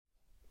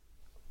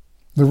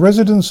The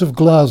residents of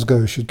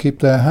Glasgow should keep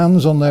their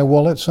hands on their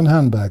wallets and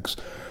handbags,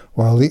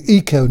 while the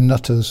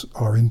eco-nutters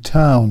are in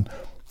town.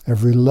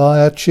 Every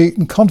liar, cheat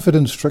and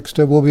confidence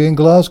trickster will be in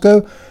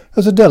Glasgow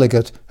as a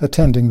delegate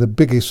attending the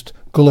biggest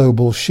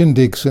global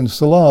shindig since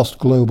the last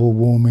global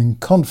warming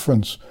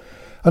conference.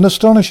 An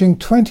astonishing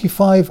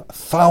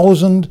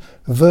 25,000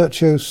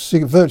 virtue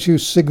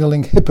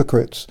signalling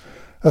hypocrites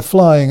are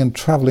flying and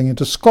travelling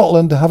into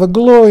Scotland to have a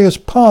glorious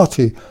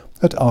party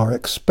at our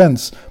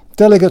expense.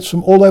 Delegates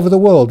from all over the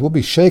world will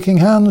be shaking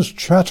hands,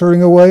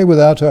 chattering away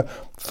without a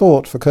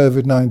thought for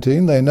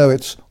COVID-19. They know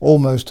it's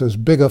almost as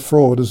big a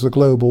fraud as the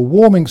global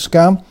warming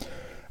scam,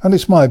 and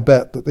it's my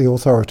bet that the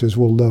authorities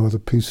will lower the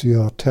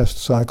PCR test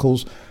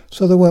cycles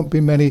so there won't be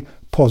many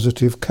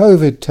positive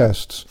COVID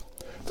tests.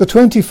 The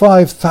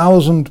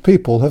 25,000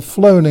 people have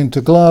flown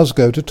into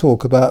Glasgow to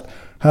talk about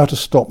how to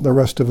stop the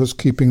rest of us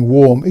keeping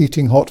warm,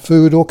 eating hot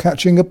food or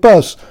catching a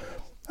bus.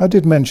 I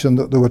did mention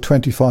that there were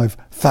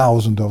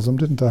 25,000 of them,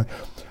 didn't I?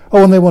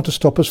 Oh, and they want to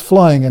stop us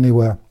flying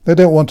anywhere. They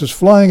don't want us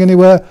flying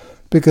anywhere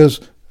because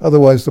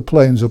otherwise the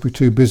planes will be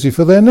too busy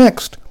for their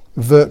next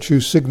virtue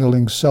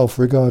signalling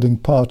self-regarding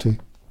party.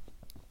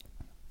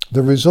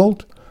 The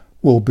result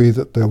will be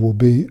that there will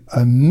be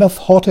enough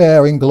hot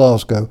air in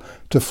Glasgow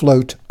to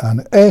float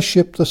an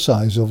airship the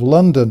size of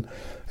London.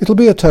 It'll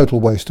be a total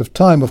waste of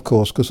time, of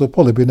course, because there'll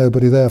probably be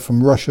nobody there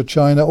from Russia,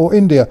 China or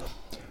India.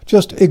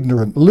 Just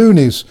ignorant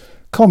loonies,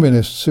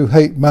 communists who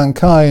hate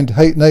mankind,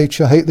 hate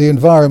nature, hate the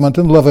environment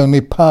and love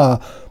only power.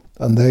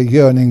 And they're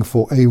yearning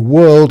for a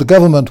world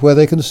government where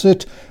they can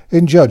sit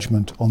in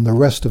judgment on the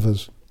rest of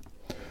us.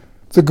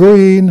 The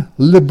green,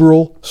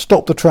 liberal,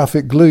 stop the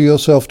traffic, glue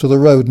yourself to the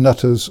road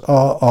nutters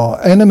are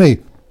our enemy.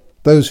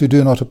 Those who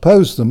do not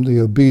oppose them, the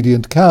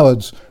obedient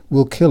cowards,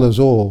 will kill us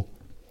all.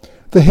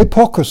 The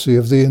hypocrisy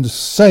of the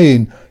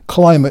insane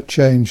climate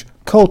change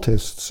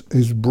cultists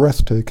is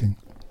breathtaking.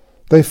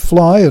 They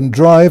fly and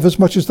drive as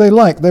much as they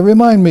like. They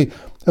remind me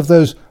of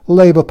those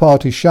Labour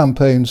Party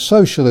champagne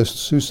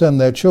socialists who send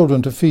their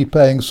children to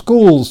fee-paying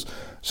schools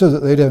so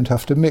that they don't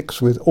have to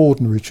mix with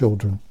ordinary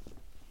children.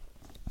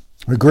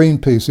 A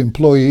Greenpeace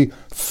employee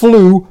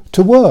flew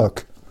to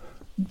work.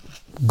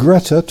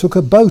 Greta took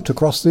a boat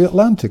across the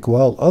Atlantic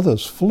while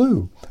others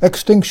flew.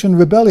 Extinction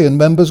Rebellion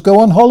members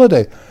go on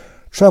holiday,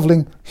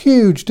 travelling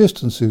huge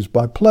distances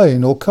by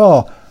plane or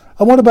car.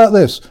 And what about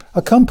this?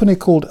 A company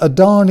called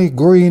Adani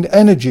Green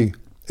Energy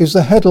is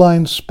the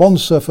headline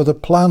sponsor for the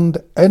planned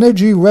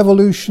Energy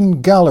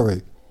Revolution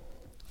Gallery.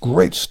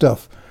 Great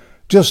stuff.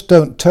 Just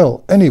don't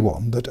tell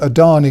anyone that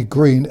Adani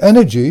Green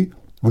Energy,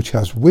 which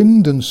has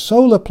wind and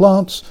solar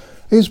plants,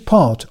 is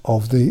part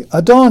of the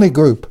Adani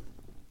Group.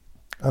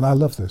 And I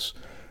love this.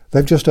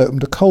 They've just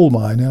opened a coal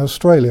mine in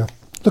Australia.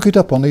 Look it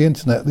up on the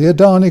internet. The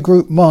Adani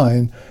Group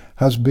mine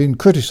has been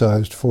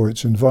criticised for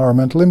its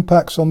environmental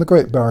impacts on the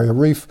Great Barrier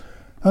Reef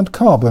and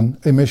carbon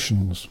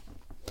emissions.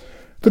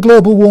 The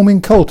global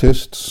warming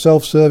cultists,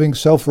 self-serving,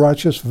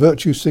 self-righteous,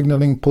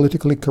 virtue-signalling,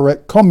 politically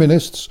correct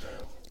communists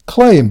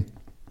claim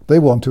they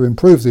want to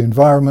improve the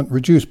environment,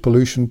 reduce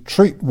pollution,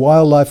 treat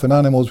wildlife and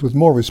animals with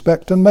more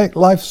respect and make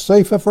life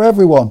safer for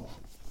everyone.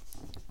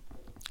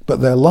 But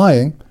they're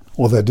lying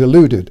or they're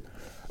deluded.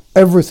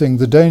 Everything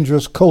the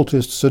dangerous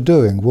cultists are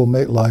doing will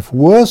make life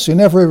worse in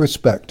every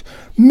respect.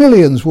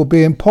 Millions will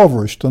be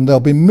impoverished and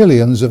there'll be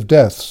millions of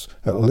deaths,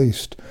 at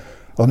least.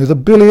 Only the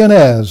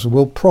billionaires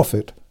will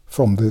profit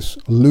from this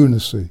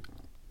lunacy.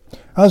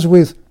 As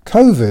with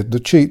COVID, the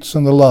cheats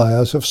and the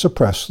liars have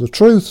suppressed the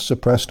truth,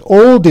 suppressed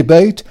all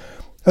debate,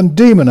 and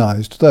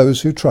demonized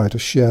those who try to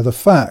share the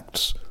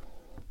facts.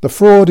 The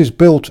fraud is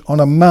built on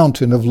a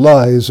mountain of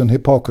lies and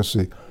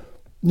hypocrisy.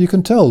 You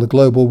can tell the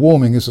global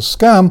warming is a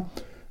scam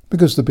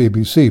because the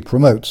BBC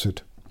promotes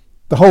it.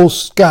 The whole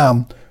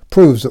scam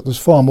proves that there's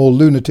far more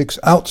lunatics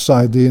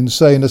outside the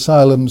insane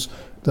asylums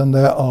than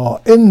there are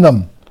in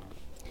them.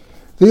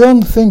 The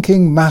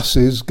unthinking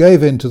masses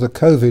gave in to the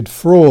COVID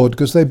fraud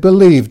because they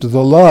believed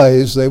the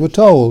lies they were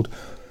told.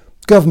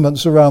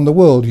 Governments around the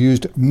world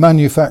used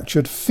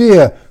manufactured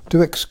fear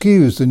to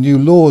excuse the new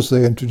laws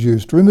they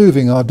introduced,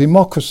 removing our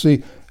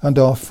democracy and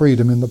our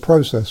freedom in the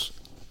process.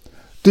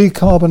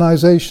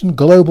 Decarbonisation,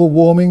 global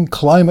warming,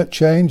 climate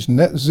change,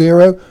 net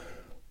zero.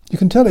 You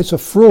can tell it's a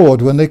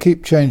fraud when they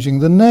keep changing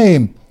the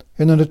name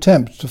in an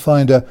attempt to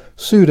find a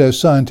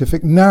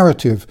pseudo-scientific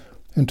narrative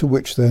into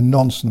which their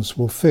nonsense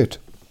will fit.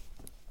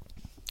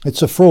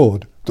 It's a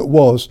fraud that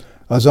was,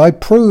 as I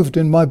proved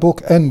in my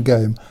book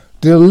Endgame,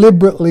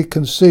 deliberately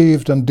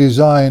conceived and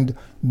designed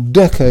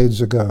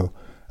decades ago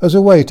as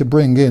a way to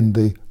bring in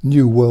the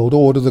New World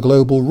Order, the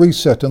global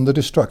reset and the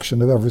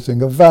destruction of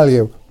everything of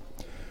value.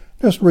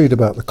 Just read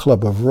about the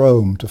Club of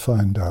Rome to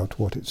find out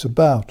what it's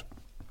about.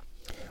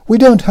 We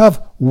don't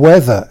have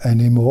weather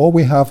anymore,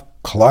 we have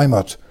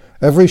climate.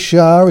 Every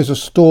shower is a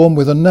storm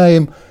with a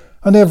name,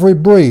 and every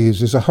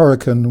breeze is a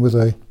hurricane with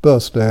a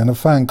birthday and a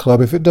fan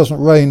club. If it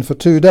doesn't rain for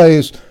 2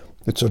 days,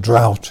 it's a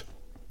drought.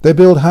 They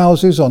build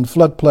houses on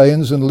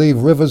floodplains and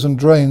leave rivers and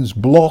drains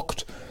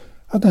blocked,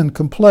 and then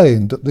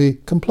complain that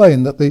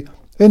the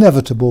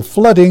inevitable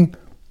flooding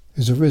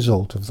is a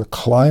result of the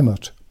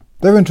climate.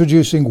 They're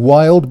introducing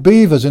wild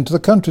beavers into the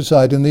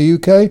countryside in the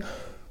UK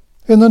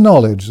in the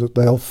knowledge that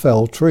they'll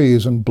fell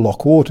trees and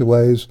block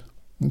waterways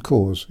and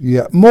cause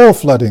yet more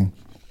flooding.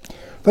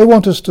 They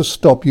want us to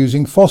stop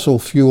using fossil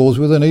fuels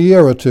within a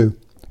year or two.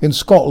 In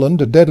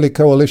Scotland, a deadly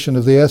coalition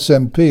of the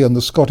SNP and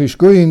the Scottish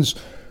Greens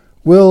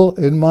will,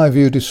 in my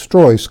view,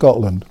 destroy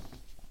Scotland.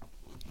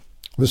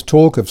 There's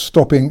talk of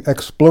stopping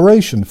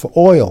exploration for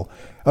oil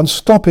and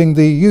stopping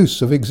the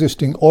use of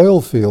existing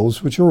oil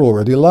fields which are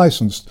already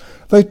licensed.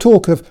 They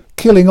talk of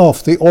killing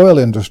off the oil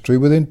industry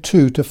within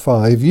 2 to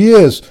 5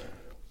 years.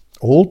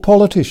 All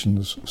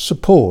politicians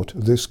support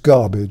this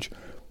garbage.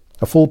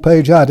 A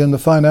full-page ad in the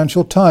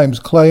Financial Times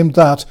claimed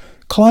that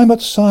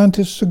climate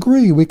scientists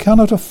agree we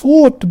cannot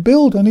afford to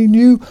build any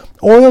new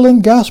oil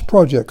and gas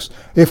projects.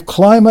 If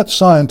climate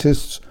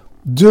scientists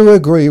do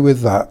agree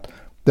with that,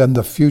 then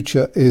the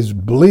future is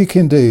bleak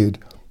indeed.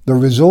 The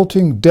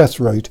resulting death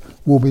rate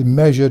will be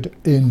measured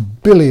in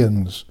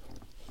billions.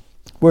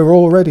 We're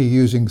already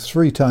using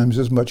 3 times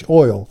as much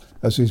oil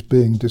as is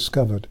being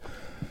discovered.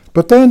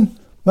 But then,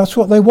 that's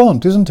what they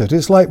want, isn't it?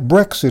 It's like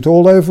Brexit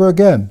all over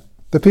again.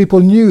 The people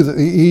knew that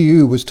the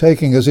EU was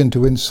taking us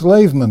into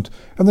enslavement,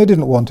 and they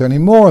didn't want any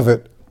more of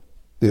it.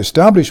 The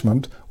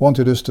establishment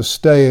wanted us to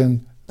stay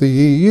in the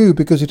EU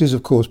because it is,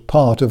 of course,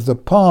 part of the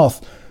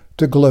path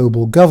to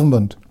global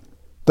government.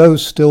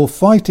 Those still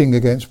fighting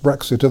against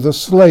Brexit are the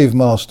slave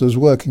masters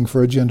working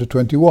for Agenda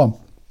 21.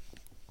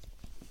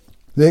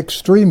 The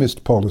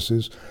extremist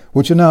policies,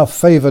 which are now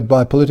favoured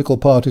by political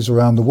parties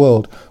around the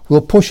world,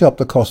 will push up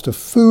the cost of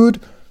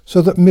food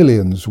so that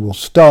millions will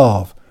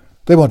starve.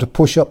 They want to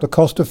push up the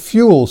cost of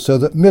fuel so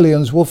that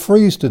millions will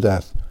freeze to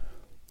death.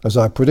 As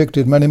I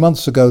predicted many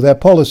months ago, their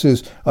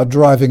policies are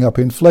driving up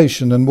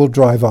inflation and will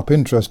drive up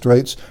interest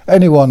rates.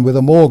 Anyone with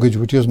a mortgage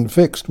which isn't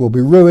fixed will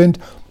be ruined.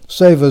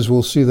 Savers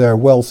will see their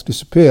wealth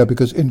disappear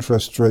because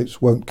interest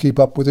rates won't keep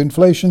up with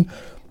inflation.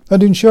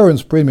 And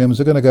insurance premiums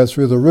are going to go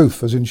through the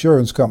roof as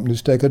insurance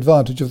companies take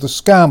advantage of the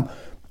scam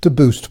to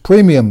boost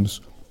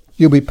premiums.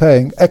 You'll be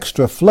paying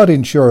extra flood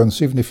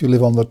insurance even if you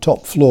live on the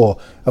top floor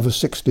of a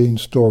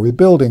 16-storey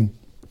building.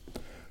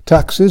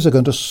 Taxes are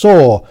going to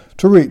soar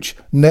to reach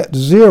net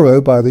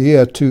zero by the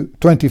year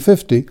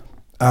 2050,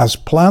 as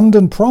planned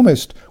and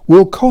promised,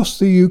 will cost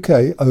the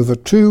UK over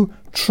 £2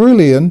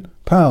 trillion.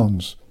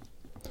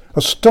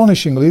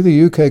 Astonishingly,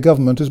 the UK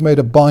government has made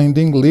a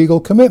binding legal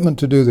commitment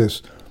to do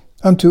this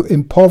and to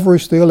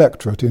impoverish the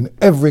electorate in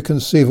every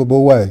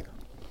conceivable way.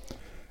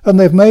 And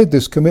they've made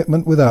this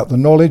commitment without the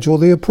knowledge or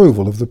the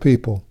approval of the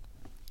people.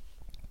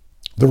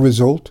 The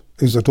result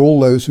is that all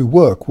those who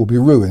work will be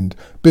ruined,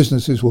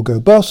 businesses will go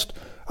bust,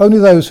 only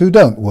those who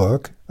don't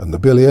work, and the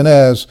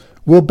billionaires,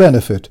 will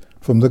benefit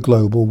from the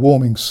global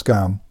warming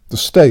scam. The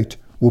state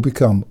will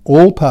become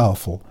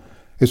all-powerful.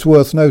 It's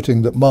worth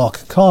noting that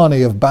Mark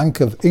Carney of Bank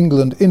of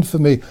England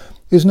infamy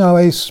is now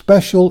a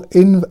special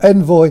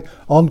envoy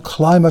on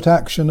climate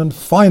action and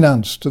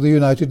finance to the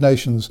United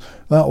Nations.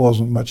 That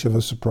wasn't much of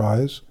a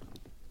surprise.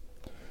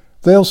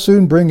 They'll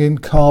soon bring in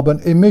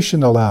carbon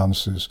emission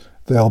allowances.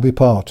 They'll be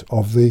part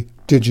of the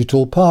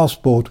digital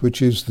passport,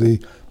 which is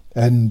the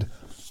end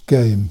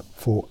game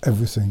for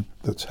everything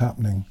that's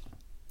happening.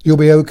 You'll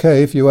be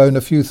okay if you own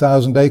a few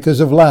thousand acres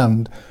of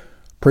land.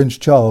 Prince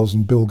Charles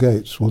and Bill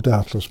Gates will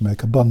doubtless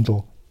make a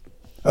bundle.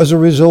 As a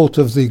result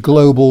of the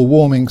global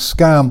warming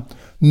scam,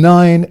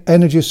 9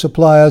 energy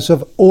suppliers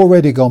have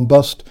already gone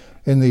bust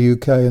in the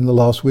UK in the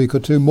last week or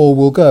two. More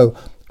will go.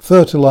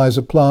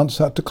 Fertiliser plants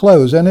had to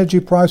close. Energy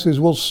prices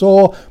will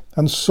soar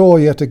and soar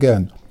yet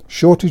again.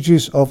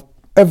 Shortages of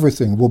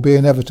everything will be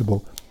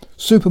inevitable.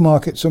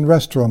 Supermarkets and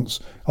restaurants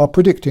are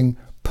predicting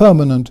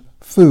permanent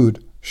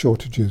food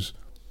shortages.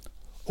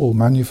 All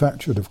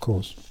manufactured, of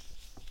course.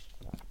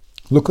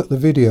 Look at the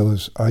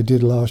videos I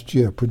did last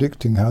year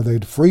predicting how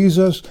they'd freeze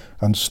us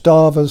and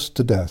starve us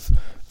to death.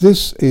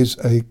 This is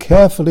a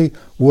carefully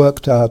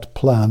worked out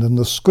plan, and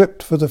the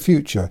script for the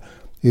future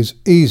is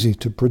easy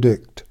to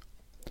predict.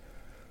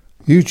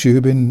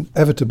 YouTube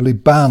inevitably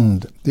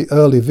banned the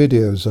early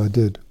videos I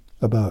did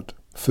about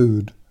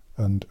food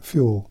and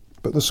fuel,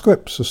 but the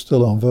scripts are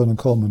still on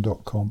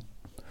vernoncoleman.com.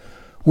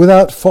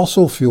 Without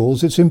fossil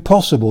fuels, it's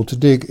impossible to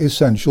dig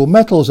essential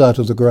metals out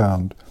of the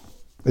ground.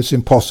 It's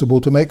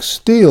impossible to make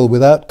steel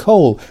without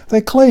coal.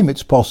 They claim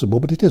it's possible,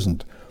 but it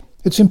isn't.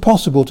 It's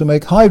impossible to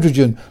make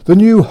hydrogen, the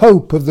new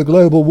hope of the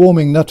global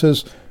warming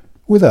nutters,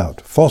 without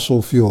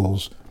fossil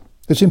fuels.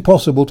 It's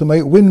impossible to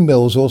make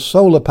windmills or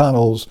solar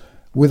panels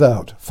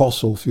without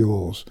fossil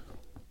fuels.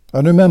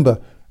 And remember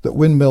that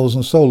windmills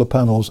and solar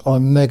panels are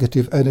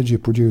negative energy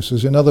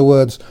producers. In other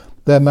words,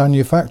 their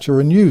manufacture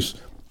and use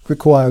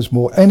requires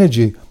more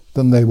energy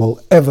than they will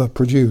ever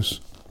produce.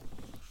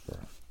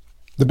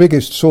 The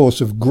biggest source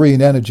of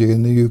green energy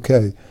in the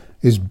UK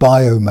is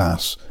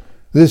biomass.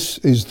 This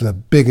is the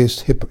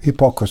biggest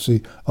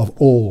hypocrisy of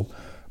all.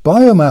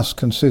 Biomass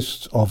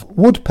consists of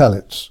wood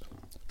pellets.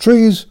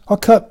 Trees are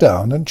cut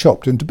down and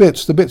chopped into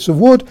bits. The bits of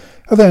wood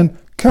are then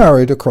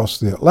carried across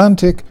the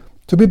Atlantic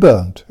to be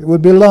burnt. It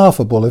would be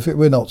laughable if it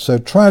were not so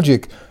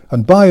tragic,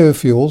 and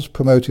biofuels,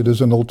 promoted as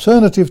an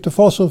alternative to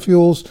fossil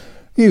fuels,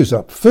 use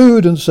up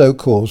food and so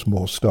cause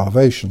more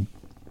starvation.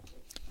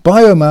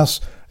 Biomass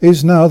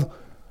is now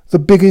the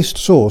biggest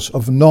source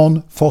of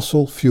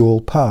non-fossil fuel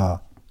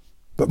power.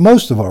 But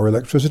most of our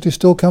electricity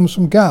still comes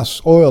from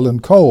gas, oil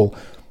and coal.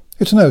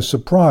 It's no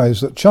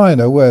surprise that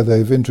China, where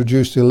they've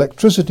introduced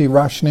electricity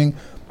rationing,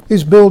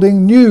 is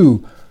building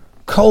new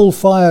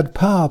coal-fired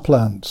power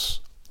plants,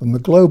 and the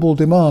global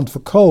demand for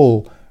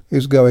coal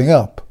is going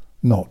up,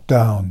 not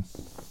down.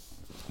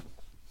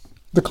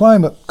 The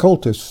climate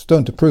cultists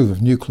don't approve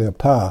of nuclear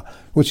power,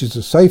 which is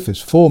the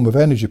safest form of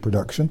energy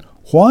production.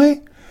 Why?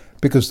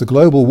 Because the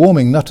global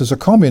warming nutters are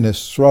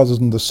communists rather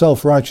than the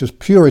self-righteous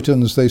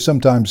Puritans they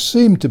sometimes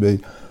seem to be.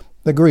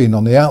 They're green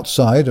on the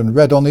outside and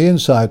red on the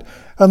inside,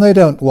 and they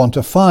don't want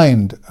to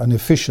find an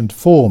efficient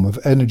form of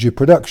energy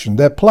production.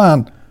 Their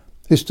plan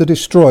is to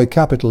destroy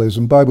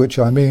capitalism, by which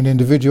I mean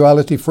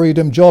individuality,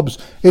 freedom, jobs,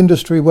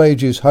 industry,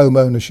 wages, home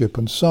ownership,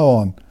 and so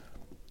on.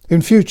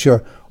 In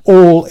future,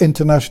 all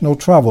international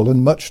travel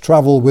and much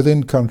travel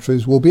within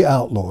countries will be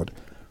outlawed.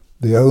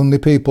 The only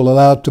people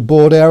allowed to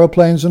board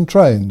aeroplanes and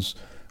trains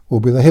will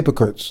be the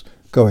hypocrites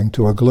going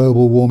to a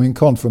global warming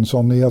conference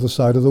on the other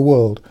side of the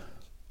world.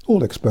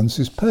 All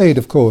expenses paid,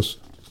 of course.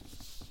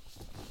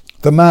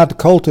 The mad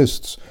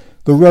cultists,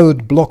 the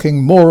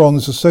road-blocking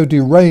morons are so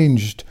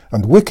deranged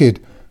and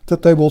wicked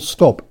that they will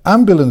stop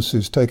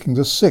ambulances taking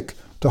the sick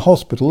to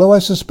hospital. Though I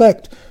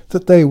suspect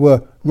that they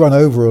were run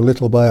over a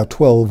little by a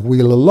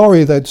 12-wheeler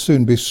lorry, they'd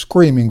soon be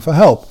screaming for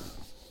help.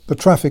 The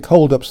traffic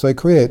hold-ups they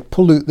create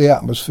pollute the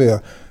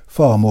atmosphere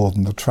far more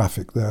than the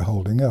traffic they're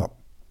holding up.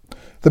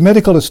 The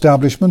medical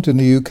establishment in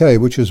the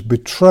UK, which has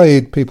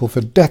betrayed people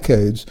for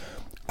decades,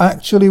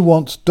 actually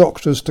wants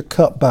doctors to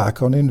cut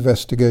back on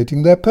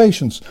investigating their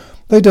patients.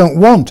 They don't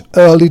want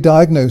early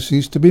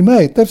diagnoses to be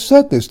made. They've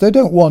said this. They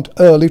don't want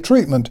early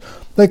treatment.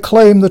 They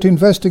claim that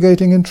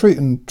investigating and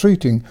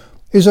treating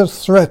is a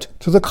threat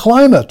to the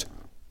climate.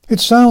 It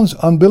sounds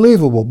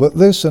unbelievable, but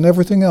this and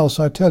everything else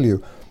I tell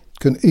you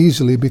can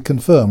easily be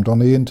confirmed on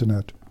the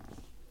internet.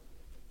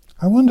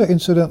 I wonder,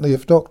 incidentally,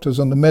 if doctors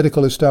and the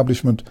medical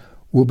establishment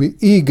will be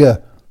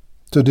eager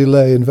to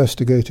delay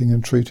investigating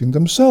and treating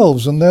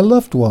themselves and their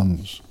loved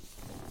ones,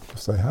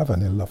 if they have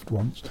any loved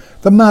ones.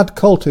 The mad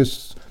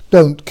cultists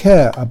don't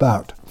care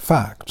about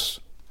facts.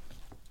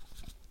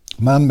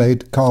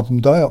 Man-made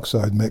carbon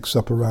dioxide makes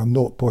up around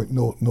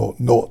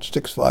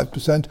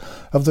 0.00065%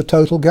 of the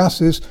total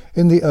gases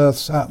in the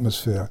Earth's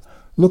atmosphere.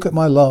 Look at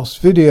my last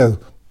video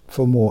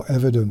for more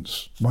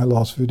evidence. My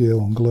last video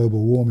on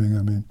global warming,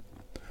 I mean.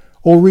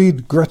 Or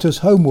read Greta's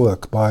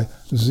Homework by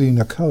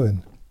Zena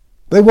Cohen.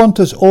 They want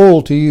us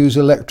all to use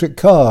electric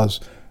cars,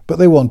 but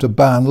they want to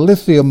ban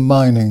lithium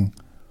mining.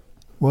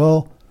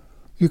 Well,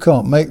 you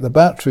can't make the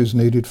batteries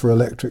needed for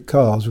electric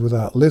cars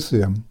without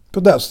lithium.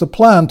 But that's the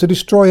plan, to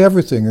destroy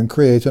everything and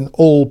create an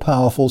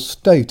all-powerful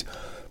state.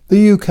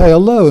 The UK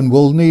alone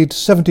will need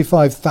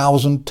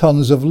 75,000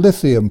 tonnes of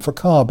lithium for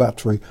car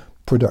battery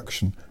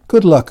production.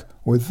 Good luck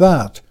with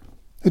that.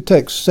 It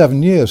takes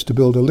 7 years to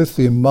build a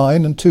lithium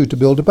mine and 2 to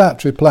build a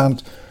battery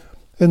plant.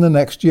 In the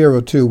next year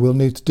or two, we'll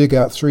need to dig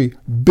out 3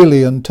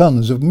 billion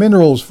tonnes of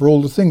minerals for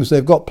all the things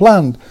they've got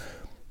planned.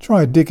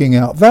 Try digging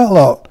out that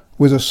lot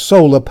with a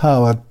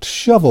solar-powered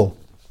shovel.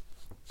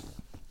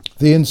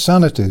 The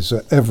insanities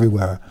are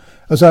everywhere.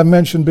 As I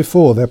mentioned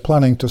before, they're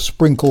planning to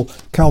sprinkle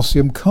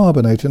calcium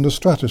carbonate in the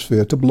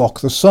stratosphere to block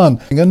the sun,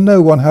 and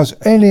no one has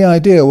any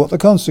idea what the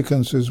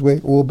consequences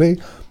will be,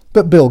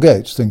 but Bill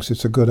Gates thinks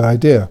it's a good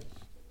idea.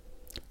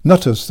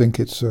 Nutters think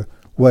it's a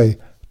way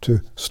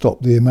to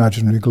stop the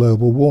imaginary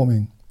global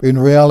warming. In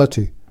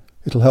reality,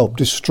 it'll help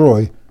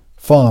destroy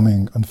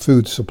farming and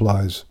food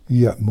supplies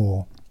yet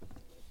more.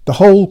 The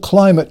whole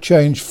climate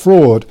change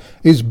fraud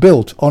is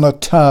built on a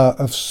tower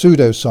of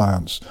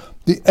pseudoscience.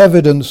 The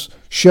evidence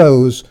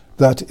shows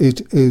that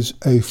it is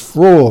a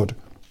fraud.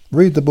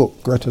 Read the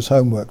book Greta's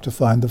Homework to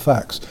find the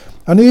facts.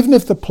 And even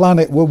if the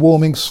planet were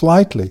warming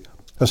slightly,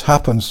 as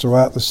happens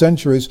throughout the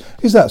centuries,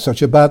 is that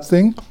such a bad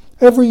thing?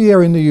 Every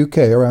year in the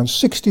UK, around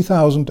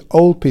 60,000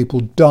 old people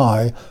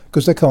die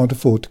because they can't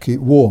afford to keep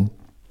warm.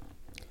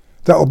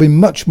 That will be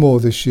much more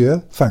this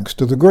year, thanks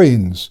to the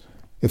Greens.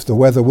 If the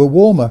weather were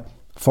warmer,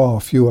 far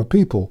fewer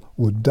people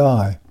would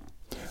die.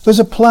 There's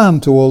a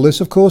plan to all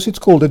this, of course. It's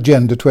called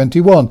Agenda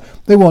 21.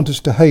 They want us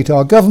to hate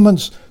our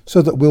governments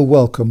so that we'll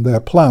welcome their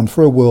plan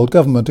for a world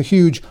government, a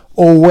huge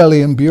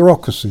Orwellian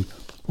bureaucracy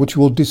which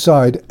will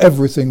decide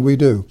everything we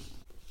do.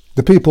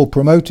 The people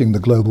promoting the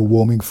global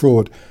warming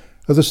fraud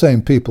are the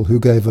same people who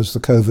gave us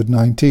the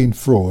COVID-19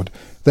 fraud.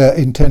 Their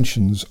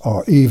intentions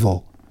are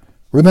evil.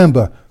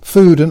 Remember,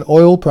 food and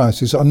oil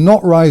prices are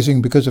not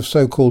rising because of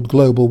so-called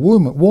global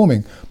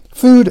warming.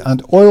 Food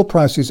and oil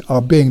prices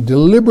are being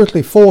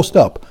deliberately forced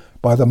up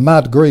by the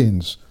mad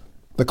Greens,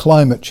 the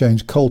climate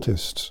change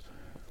cultists.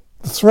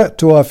 The threat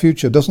to our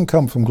future doesn't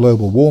come from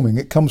global warming.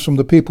 It comes from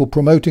the people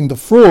promoting the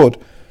fraud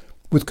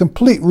with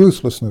complete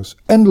ruthlessness,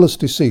 endless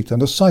deceit,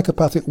 and a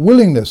psychopathic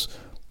willingness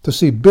to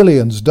see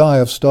billions die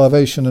of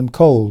starvation and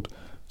cold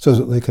so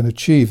that they can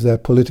achieve their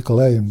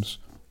political aims.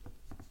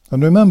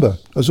 And remember,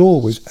 as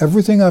always,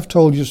 everything I've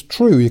told you is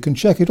true. You can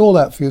check it all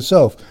out for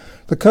yourself.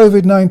 The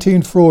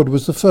COVID-19 fraud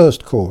was the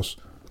first course.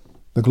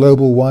 The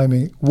global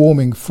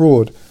warming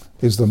fraud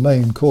is the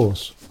main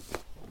course.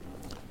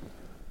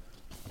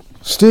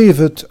 Steve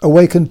at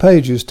Awakened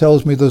Pages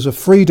tells me there's a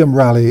freedom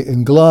rally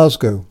in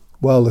Glasgow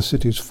while the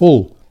city's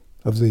full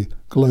of the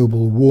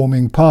global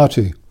warming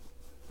party.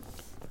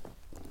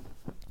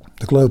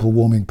 The global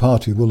warming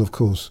party will, of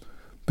course,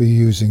 be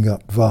using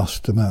up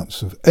vast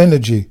amounts of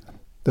energy.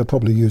 They'll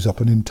probably use up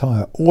an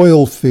entire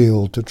oil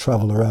field to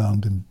travel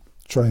around in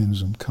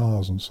trains and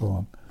cars and so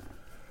on.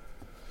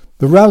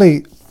 The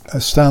rally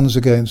stands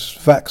against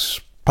vax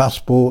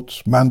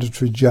passports,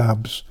 mandatory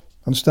jabs,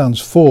 and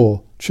stands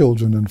for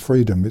children and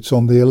freedom. It's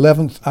on the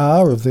 11th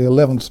hour of the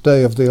 11th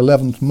day of the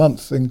 11th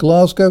month in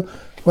Glasgow.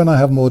 When I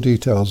have more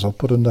details, I'll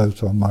put a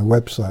note on my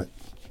website.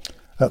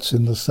 That's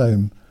in the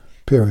same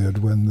period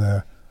when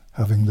they're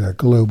having their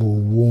global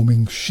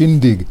warming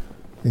shindig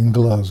in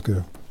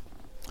Glasgow.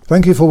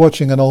 Thank you for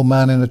watching An Old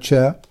Man in a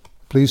Chair.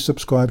 Please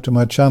subscribe to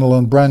my channel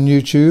on brand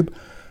YouTube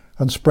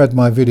and spread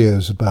my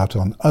videos about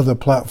on other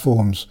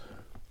platforms.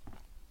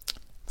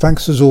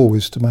 Thanks as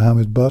always to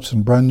Mohammed Butt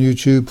and brand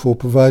YouTube for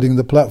providing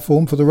the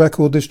platform. For the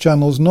record, this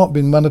channel's not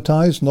been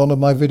monetized. None of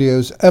my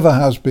videos ever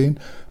has been.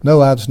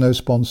 No ads, no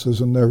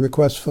sponsors, and no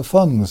requests for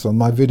funds on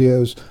my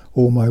videos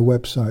or my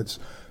websites.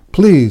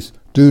 Please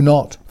do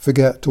not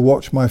forget to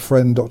watch my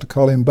friend Dr.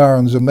 Colin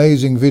Barron's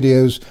amazing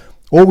videos,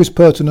 always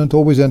pertinent,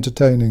 always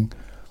entertaining,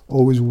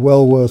 always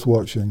well worth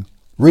watching.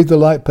 Read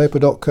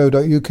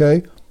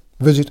thelightpaper.co.uk,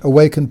 visit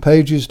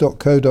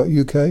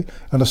awakenedpages.co.uk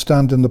and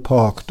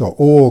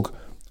astandinthepark.org.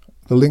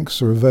 The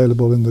links are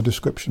available in the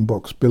description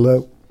box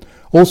below.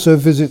 Also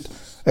visit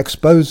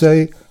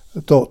expose.uk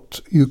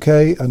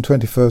and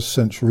 21st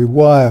Century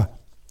Wire.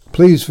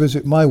 Please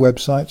visit my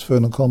websites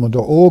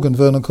vernoncoleman.org and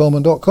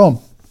vernoncoleman.com.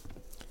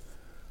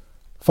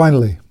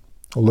 Finally,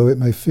 although it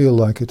may feel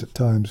like it at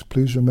times,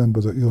 please remember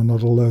that you're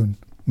not alone.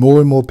 More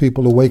and more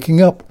people are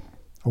waking up,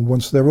 and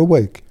once they're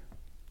awake,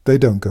 they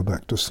don't go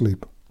back to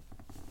sleep.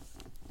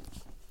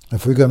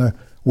 If we're going to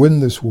win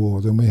this war,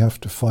 then we have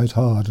to fight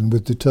hard and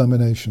with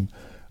determination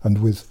and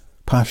with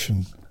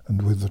passion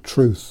and with the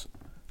truth.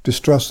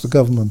 Distrust the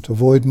government,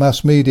 avoid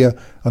mass media,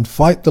 and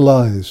fight the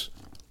lies.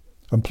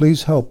 And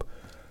please help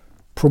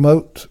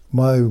promote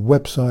my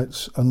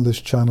websites and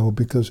this channel,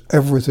 because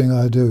everything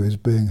I do is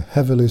being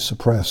heavily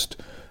suppressed,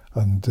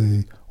 and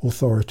the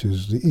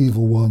authorities, the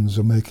evil ones,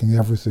 are making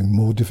everything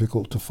more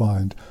difficult to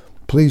find.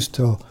 Please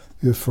tell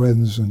your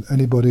friends and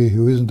anybody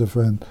who isn't a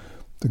friend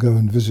to go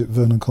and visit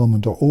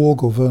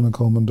vernoncoleman.org or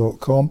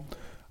vernoncoleman.com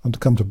and to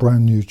come to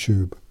brand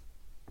YouTube.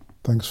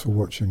 Thanks for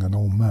watching An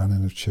Old Man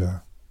in a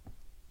Chair.